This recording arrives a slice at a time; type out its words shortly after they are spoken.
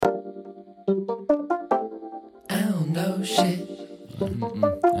know shit. I don't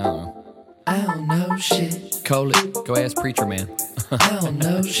know. I don't know shit. Call it. Go ask Preacher Man. I don't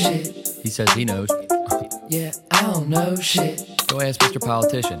know shit. He says he knows. Yeah, I don't know shit. Go ask Mr.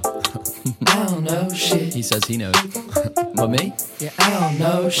 Politician. I don't know shit. He says he knows. But me? Yeah, I don't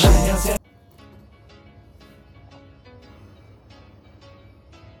know shit.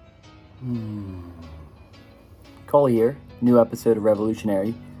 Cole here, new episode of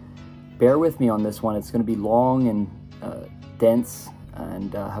Revolutionary. Bear with me on this one. It's going to be long and dense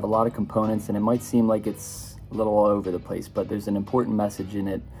and have a lot of components, and it might seem like it's a little all over the place, but there's an important message in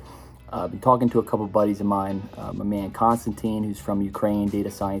it. I've been talking to a couple buddies of mine, my man Konstantin, who's from Ukraine,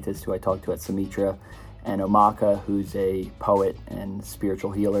 data scientist who I talked to at Sumitra, and Omaka, who's a poet and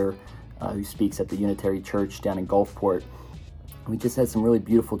spiritual healer who speaks at the Unitary Church down in Gulfport. We just had some really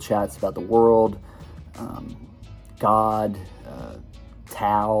beautiful chats about the world, God,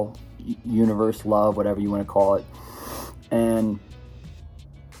 Tao, universe, love, whatever you want to call it, and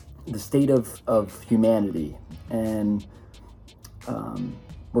the state of humanity. And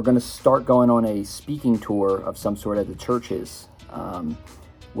we're going to start going on a speaking tour of some sort at the churches,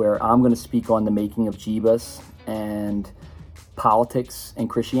 where I'm going to speak on the making of Jeebus and politics and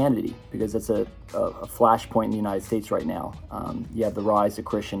Christianity, because it's a flashpoint in the United States right now. You have the rise of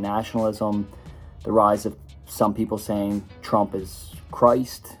Christian nationalism, the rise of some people saying Trump is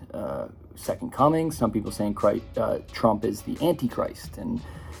Christ, second coming. Some people saying Trump is the Antichrist, and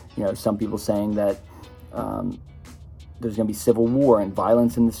some people saying that there's going to be civil war and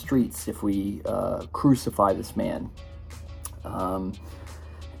violence in the streets if we crucify this man.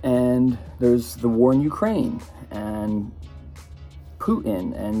 And there's the war in Ukraine and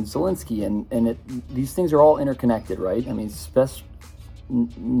Putin and Zelensky, and these things are all interconnected, right? I mean,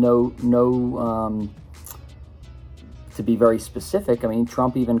 to be very specific, I mean,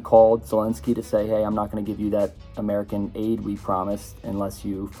 Trump even called Zelensky to say, hey, I'm not going to give you that American aid we promised unless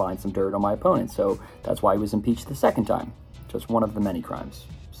you find some dirt on my opponent. So that's why he was impeached the second time. Just one of the many crimes,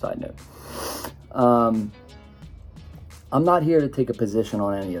 side note. I'm not here to take a position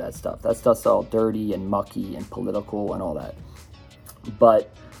on any of that stuff. That stuff's all dirty and mucky and political and all that.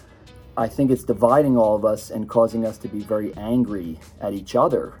 But I think it's dividing all of us and causing us to be very angry at each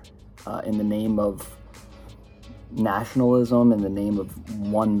other in the name of nationalism, in the name of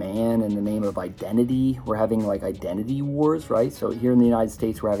one man, in the name of identity. We're having like identity wars, right? So here in the United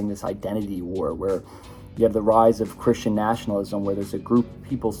States, we're having this identity war where you have the rise of Christian nationalism, where there's a group of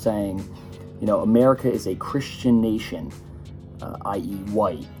people saying, America is a Christian nation, i.e.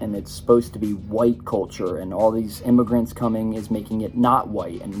 white, and it's supposed to be white culture, and all these immigrants coming is making it not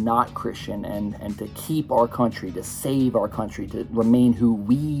white and not Christian, and to keep our country, to save our country, to remain who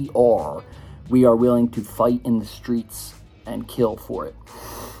we are willing to fight in the streets and kill for it.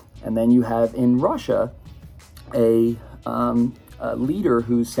 And then you have in Russia a leader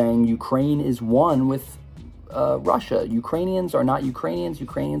who's saying Ukraine is one with Russia. Ukrainians are not Ukrainians,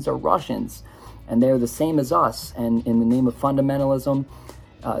 Ukrainians are Russians, and they're the same as us, and in the name of fundamentalism,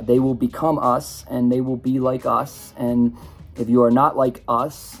 they will become us, and they will be like us, and if you are not like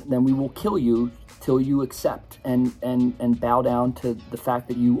us, then we will kill you till you accept and bow down to the fact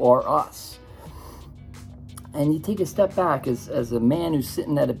that you are us. And you take a step back as a man who's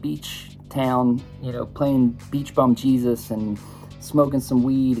sitting at a beach town, playing beach bum Jesus and smoking some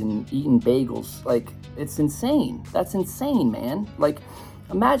weed and eating bagels. Like, it's insane. That's insane, man. Like,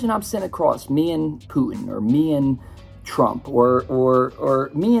 imagine I'm sitting across me and Putin, or me and Trump, or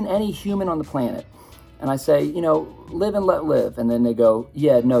me and any human on the planet, and I say, live and let live. And then they go,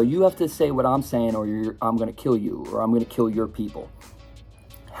 yeah, no, you have to say what I'm saying, or I'm going to kill you, or I'm going to kill your people.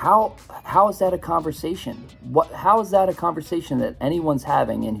 How is that a conversation? How is that a conversation that anyone's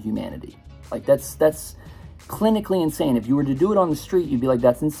having in humanity? Like, that's clinically insane. If you were to do it on the street, you'd be like,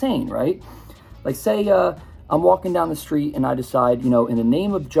 that's insane, right? Like, say I'm walking down the street and I decide, in the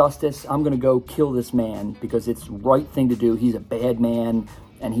name of justice, I'm going to go kill this man because it's the right thing to do. He's a bad man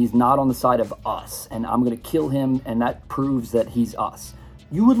and he's not on the side of us, and I'm going to kill him, and that proves that he's us.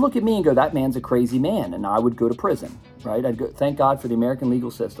 You would look at me and go, that man's a crazy man, and I would go to prison, right? I'd go, thank God for the American legal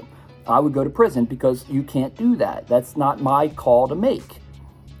system. I would go to prison because you can't do that. That's not my call to make.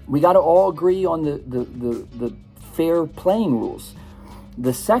 We got to all agree on the fair playing rules.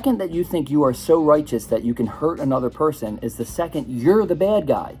 The second that you think you are so righteous that you can hurt another person is the second you're the bad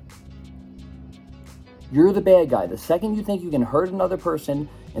guy. You're the bad guy. The second you think you can hurt another person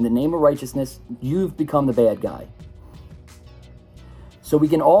in the name of righteousness, you've become the bad guy. So we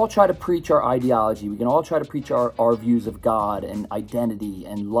can all try to preach our ideology. We can all try to preach our views of God and identity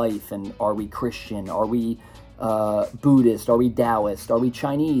and life. And are we Christian? Are we Buddhist? Are we Taoist? Are we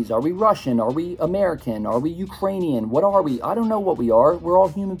Chinese? Are we Russian? Are we American? Are we Ukrainian? What are we? I don't know what we are. We're all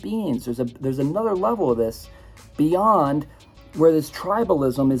human beings. There's another level of this beyond where this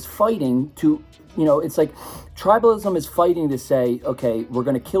tribalism is fighting to, it's like tribalism is fighting to say, okay, we're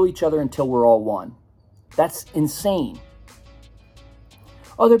going to kill each other until we're all one. That's insane.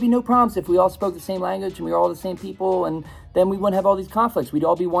 Oh, there'd be no problems if we all spoke the same language and we were all the same people, and then we wouldn't have all these conflicts. We'd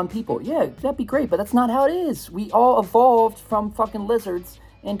all be one people. Yeah, that'd be great, but that's not how it is. We all evolved from fucking lizards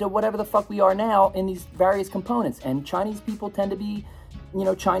into whatever the fuck we are now in these various components. And Chinese people tend to be,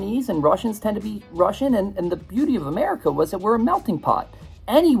 Chinese, and Russians tend to be Russian. And the beauty of America was that we're a melting pot.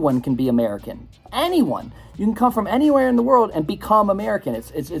 Anyone can be American. Anyone. You can come from anywhere in the world and become American.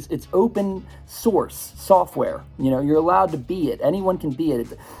 It's open source software. You're allowed to be it. Anyone can be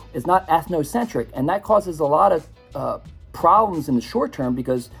it. It's not ethnocentric, and that causes a lot of problems in the short term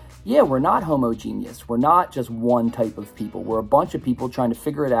because, we're not homogeneous. We're not just one type of people. We're a bunch of people trying to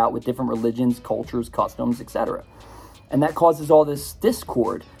figure it out with different religions, cultures, customs, etc. And that causes all this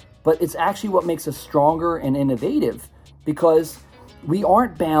discord. But it's actually what makes us stronger and innovative, because we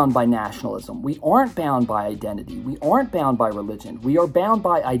aren't bound by nationalism. We aren't bound by identity. We aren't bound by religion. We are bound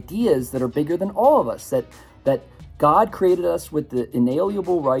by ideas that are bigger than all of us, that God created us with the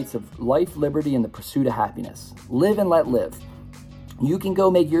inalienable rights of life, liberty, and the pursuit of happiness. Live and let live. You can go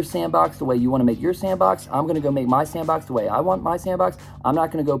make your sandbox the way you want to make your sandbox. I'm going to go make my sandbox the way I want my sandbox. I'm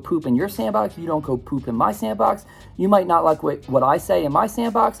not going to go poop in your sandbox. You don't go poop in my sandbox. You might not like what I say in my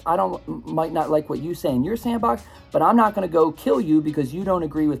sandbox. Might not like what you say in your sandbox, but I'm not going to go kill you because you don't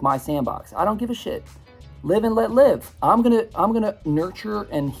agree with my sandbox. I don't give a shit. Live and let live. I'm going to nurture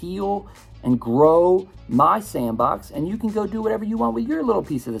and heal and grow my sandbox, and you can go do whatever you want with your little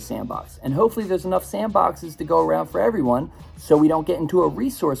piece of the sandbox. And hopefully there's enough sandboxes to go around for everyone, so we don't get into a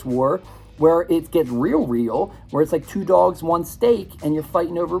resource war where it gets real, where it's like two dogs, one steak, and you're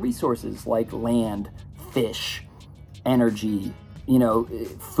fighting over resources like land, fish, energy,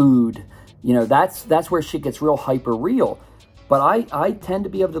 food. That's where shit gets real hyper real. But I tend to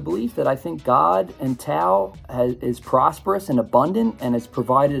be of the belief that I think God and Tao is prosperous and abundant and has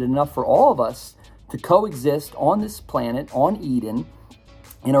provided enough for all of us to coexist on this planet, on Eden,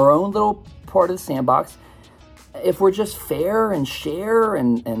 in our own little part of the sandbox, if we're just fair and share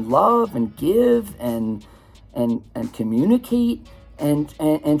and love and give and communicate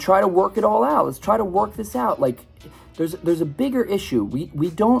and try to work it all out. Let's try to work this out. Like, there's a bigger issue. We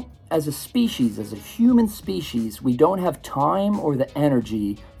don't, as a species, as a human species, we don't have time or the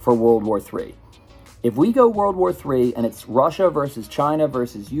energy for World War III. If we go World War III and it's Russia versus China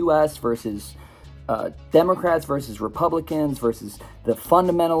versus US versus Democrats versus Republicans versus the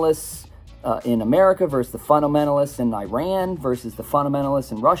fundamentalists in America versus the fundamentalists in Iran versus the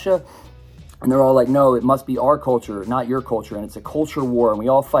fundamentalists in Russia, and they're all like, no, it must be our culture, not your culture, and it's a culture war, and we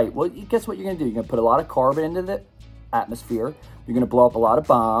all fight. Well, guess what you're going to do? You're going to put a lot of carbon into the atmosphere. You're going to blow up a lot of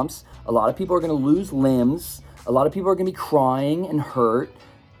bombs. A lot of people are going to lose limbs. A lot of people are going to be crying and hurt.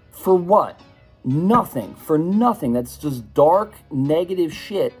 For what? Nothing. For nothing. That's just dark, negative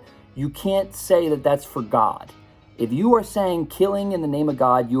shit. You can't say that that's for God. If you are saying killing in the name of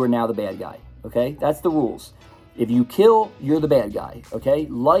God, you are now the bad guy. Okay? That's the rules. If you kill, you're the bad guy. Okay?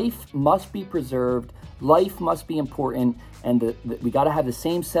 Life must be preserved. Life must be important. And we got to have the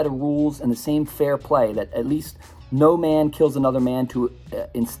same set of rules and the same fair play, that at least no man kills another man to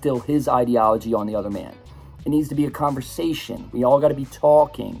instill his ideology on the other man. It needs to be a conversation. We all got to be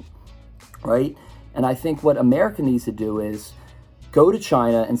talking, right? And I think what America needs to do is go to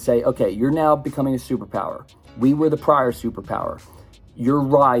China and say, okay, you're now becoming a superpower. We were the prior superpower. You're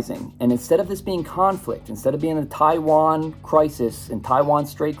rising. And instead of this being conflict, instead of being a Taiwan crisis and Taiwan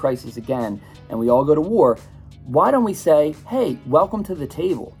Strait crisis again, and we all go to war, why don't we say, hey, welcome to the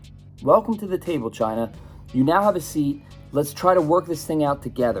table. Welcome to the table, China. You now have a seat. Let's try to work this thing out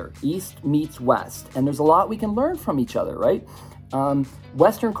together. East meets West. And there's a lot we can learn from each other, right?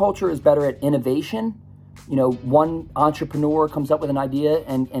 Western culture is better at innovation. One entrepreneur comes up with an idea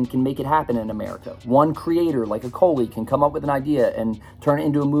and can make it happen in America. One creator, like a Coley, can come up with an idea and turn it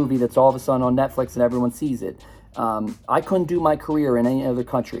into a movie that's all of a sudden on Netflix and everyone sees it. I couldn't do my career in any other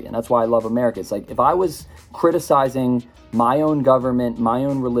country, and that's why I love America. It's like, if I was criticizing my own government, my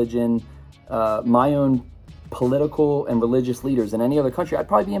own religion, my own political and religious leaders in any other country, I'd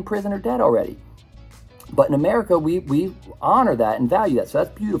probably be in prison or dead already. But in America, we honor that and value that, so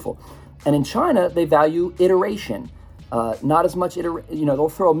that's beautiful. And in China, they value iteration. Not as much they'll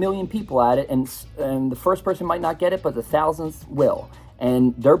throw 1 million people at it, and the first person might not get it, but the thousands will.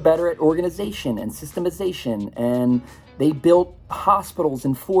 And they're better at organization and systemization, and they built hospitals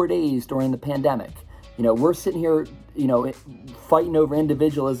in 4 days during the pandemic. We're sitting here, fighting over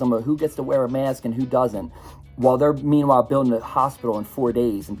individualism of who gets to wear a mask and who doesn't, while they're meanwhile building a hospital in 4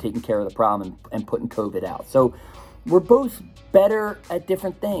 days and taking care of the problem and putting COVID out. So we're both better at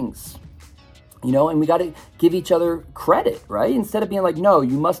different things, and we got to give each other credit, right? Instead of being like, no,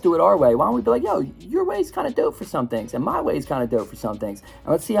 you must do it our way. Why don't we be like, yo, your way is kind of dope for some things and my way is kind of dope for some things.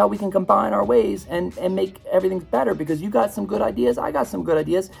 And let's see how we can combine our ways and make everything better, because you got some good ideas. I got some good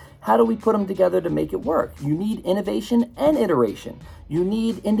ideas. How do we put them together to make it work? You need innovation and iteration. You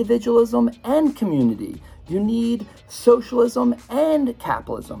need individualism and community. You need socialism and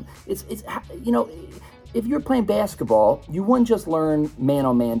capitalism. If you're playing basketball, you wouldn't just learn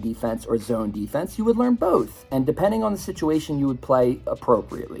man-on-man defense or zone defense. You would learn both. And depending on the situation, you would play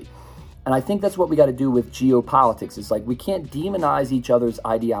appropriately. And I think that's what we got to do with geopolitics. It's like we can't demonize each other's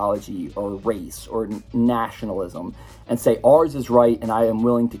ideology or race or nationalism and say ours is right and I am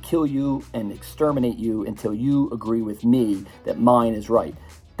willing to kill you and exterminate you until you agree with me that mine is right.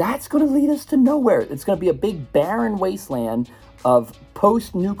 That's going to lead us to nowhere. It's going to be a big barren wasteland of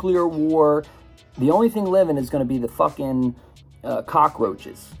post-nuclear war. The only thing living is going to be the fucking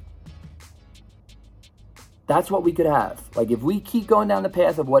cockroaches. That's what we could have. Like, if we keep going down the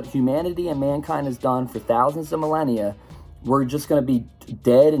path of what humanity and mankind has done for thousands of millennia, we're just going to be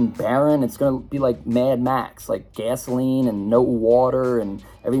dead and barren. It's going to be like Mad Max, like gasoline and no water and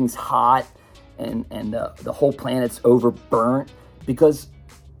everything's hot and the whole planet's overburnt, because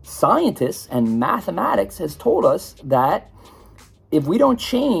scientists and mathematics has told us that if we don't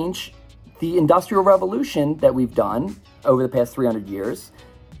change the industrial revolution that we've done over the past 300 years,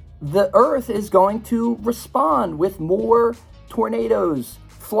 the earth is going to respond with more tornadoes,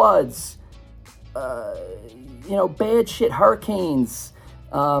 floods, bad shit, hurricanes,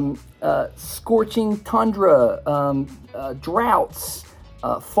 scorching tundra, droughts,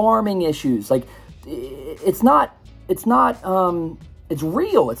 farming issues. Like, it's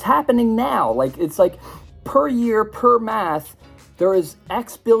real. It's happening now. Like, it's like per year, per math, there is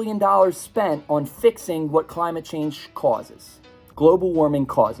X billion dollars spent on fixing what climate change causes, global warming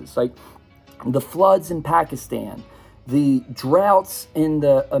causes. Like the floods in Pakistan, the droughts in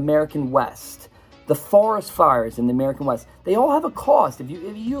the American West, the forest fires in the American West. They all have a cost. If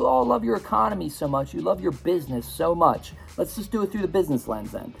you all love your economy so much, you love your business so much, let's just do it through the business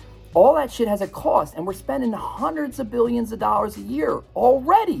lens then. All that shit has a cost, and we're spending hundreds of billions of dollars a year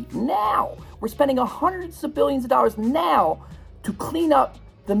already, now. We're spending hundreds of billions of dollars now to clean up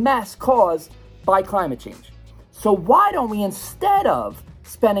the mess caused by climate change. So why don't we, instead of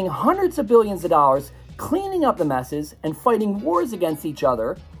spending hundreds of billions of dollars cleaning up the messes and fighting wars against each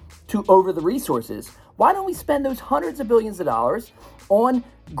other over the resources, why don't we spend those hundreds of billions of dollars on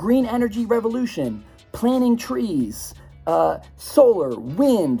green energy revolution, planting trees, solar,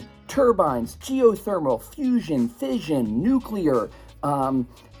 wind, turbines, geothermal, fusion, fission, nuclear.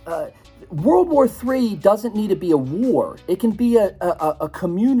 World War III doesn't need to be a war. It can be a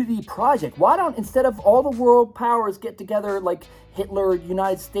community project. Why don't, instead of all the world powers get together like Hitler,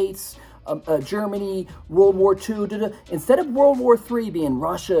 United States, Germany, World War II, instead of World War III being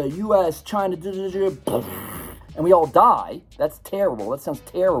Russia, US, China, and we all die, that's terrible. That sounds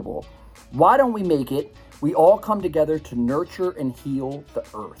terrible. Why don't we make it, we all come together to nurture and heal the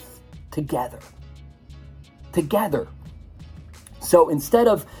earth together. So instead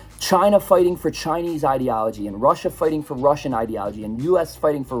of China fighting for Chinese ideology and Russia fighting for Russian ideology and US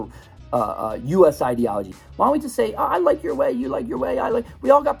fighting for US ideology, why don't we just say, I like your way, you like your way,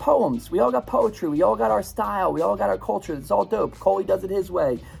 we all got poems, we all got poetry, we all got our style, we all got our culture, it's all dope. Coley does it his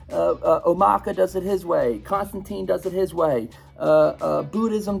way, Omaka does it his way, Constantine does it his way,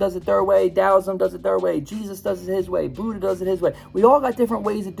 Buddhism does it their way, Taoism does it their way, Jesus does it his way, Buddha does it his way. We all got different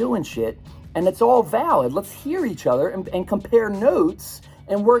ways of doing shit, and it's all valid. Let's hear each other and compare notes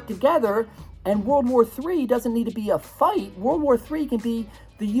and work together. And World War III doesn't need to be a fight. World War III can be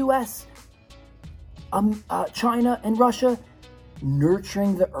the US, China, and Russia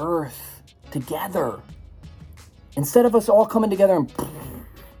nurturing the earth together. Instead of us all coming together and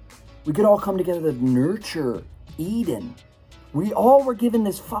we could all come together to nurture Eden. We all were given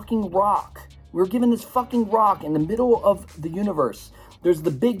this fucking rock. We were given this fucking rock in the middle of the universe. There's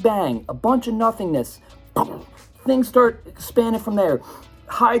the Big Bang, a bunch of nothingness. Things start expanding from there.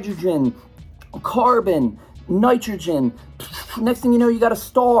 Hydrogen, carbon, nitrogen. Next thing you know, you got a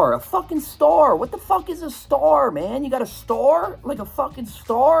star. A fucking star. What the fuck is a star, man? You got a star? Like a fucking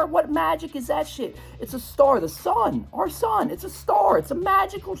star? What magic is that shit? It's a star. The sun. Our sun. It's a star. It's a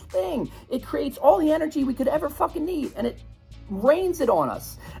magical thing. It creates all the energy we could ever fucking need. And it rains it on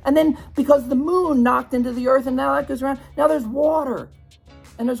us. And then because the moon knocked into the earth and now that goes around, now there's water.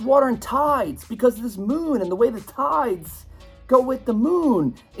 And there's water in tides because of this moon, and the way the tides go with the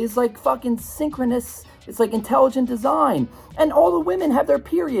moon is like fucking synchronous. It's like intelligent design. And all the women have their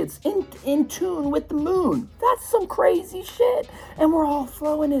periods in tune with the moon. That's some crazy shit. And we're all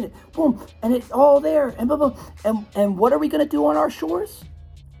flowing in it. Boom. And it's all there. And boom, boom. And what are we going to do on our shores?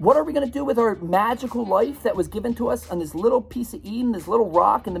 What are we going to do with our magical life that was given to us on this little piece of Eden, this little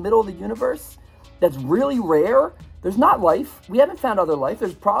rock in the middle of the universe that's really rare? There's not life. We haven't found other life.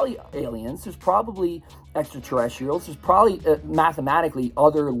 There's probably aliens. There's probably extraterrestrials. There's probably mathematically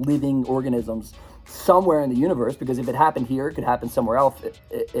other living organisms somewhere in the universe, because if it happened here, it could happen somewhere else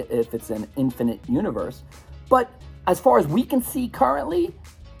if it's an infinite universe. But as far as we can see currently,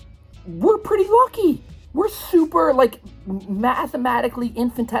 we're pretty lucky. We're super, like, mathematically,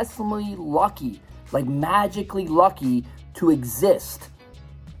 infinitesimally lucky, like magically lucky to exist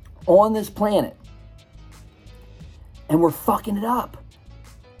on this planet. And we're fucking it up.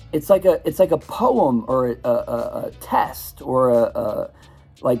 It's like a poem or a test or a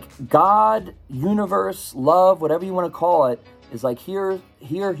like God, universe, love, whatever you want to call it, is like, here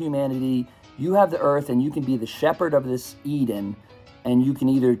humanity, you have the earth and you can be the shepherd of this Eden, and you can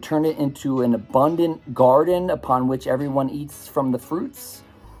either turn it into an abundant garden upon which everyone eats from the fruits,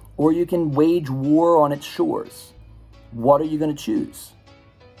 or you can wage war on its shores. What are you going to choose?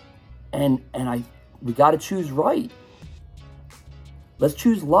 And we got to choose right. Let's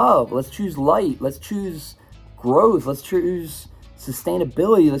choose love. Let's choose light. Let's choose growth. Let's choose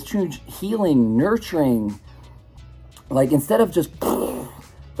sustainability. Let's choose healing, nurturing. Like, instead of just,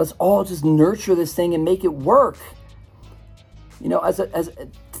 let's all just nurture this thing and make it work. You know,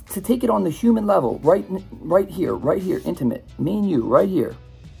 to take it on the human level, right here, intimate, me and you, right here.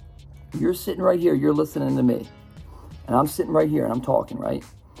 You're sitting right here, you're listening to me. And I'm sitting right here and I'm talking, right?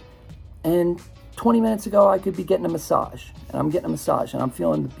 And 20 minutes ago, I could be getting a massage. And I'm getting a massage and I'm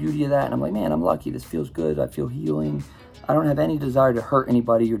feeling the beauty of that. And I'm like, man, I'm lucky. This feels good. I feel healing. I don't have any desire to hurt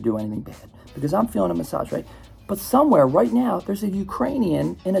anybody or do anything bad because I'm feeling a massage, right? But somewhere right now, there's a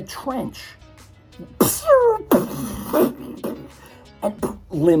Ukrainian in a trench. And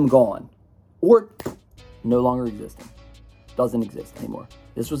limb gone. Or no longer existing. Doesn't exist anymore.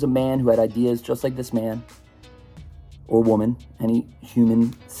 This was a man who had ideas just like this man or woman, any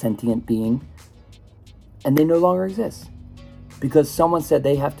human sentient being, and they no longer exist because someone said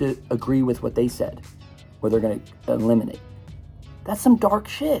they have to agree with what they said or they're going to eliminate. That's some dark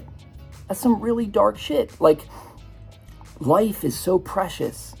shit. That's some really dark shit. Like, life is so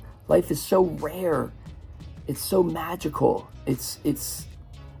precious. Life is so rare. It's so magical. It's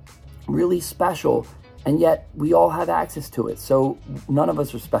really special, and yet we all have access to it. So none of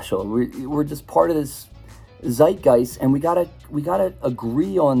us are special. We're just part of this zeitgeist, and we gotta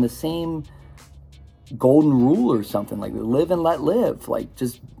agree on the same golden rule or something, like live and let live. Like,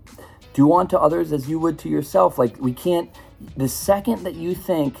 just do unto others as you would to yourself. Like, we can't, the second that you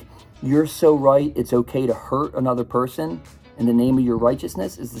think you're so right, it's okay to hurt another person in the name of your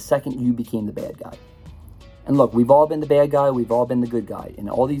righteousness, is the second you became the bad guy. And look, we've all been the bad guy, we've all been the good guy. In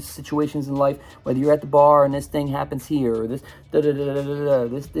all these situations in life, whether you're at the bar and this thing happens here, or this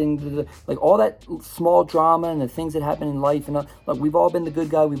this thing, like all that small drama and the things that happen in life, and look, we've all been the good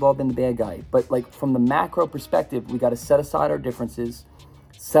guy, we've all been the bad guy. But like, from the macro perspective, we got to set aside our differences,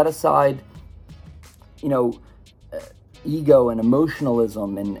 set aside, you know, ego and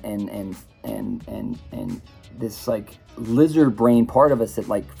emotionalism and this like lizard brain part of us that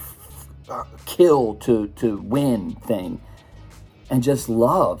like kill to win thing, and just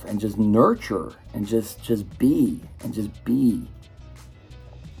love and just nurture and just be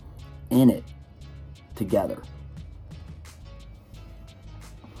in it together.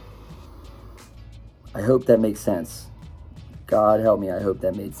 I hope that makes sense. God help me, I hope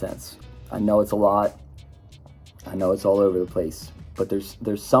that made sense. I know it's a lot. I know it's all over the place, but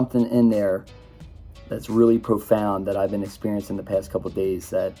there's something in there that's really profound that I've been experiencing the past couple of days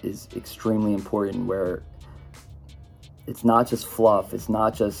that is extremely important, where it's not just fluff, it's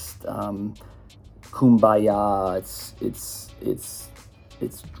not just kumbaya,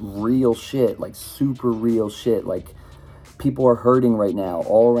 it's real shit, like super real shit. Like, people are hurting right now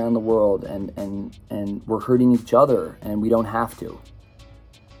all around the world, and we're hurting each other, and we don't have to.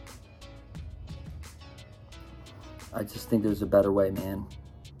 I just think there's a better way, man.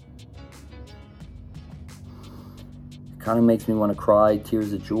 Kind of makes me want to cry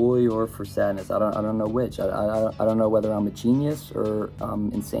tears of joy or for sadness. I don't know which. I don't know whether I'm a genius or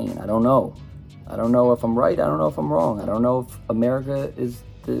I'm insane. I don't know. I don't know if I'm right. I don't know if I'm wrong. I don't know if America is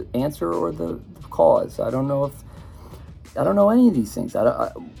the answer or the cause. I don't know any of these things.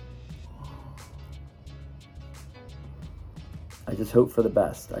 I just hope for the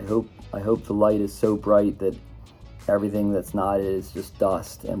best. I hope the light is so bright that everything that's not is just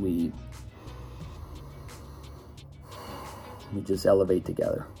dust, and we just elevate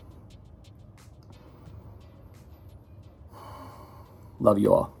together. Love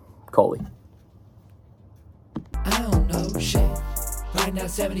you all. Coley. I don't know shit. Right now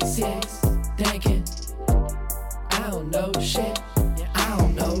 76, thinking. I don't know shit.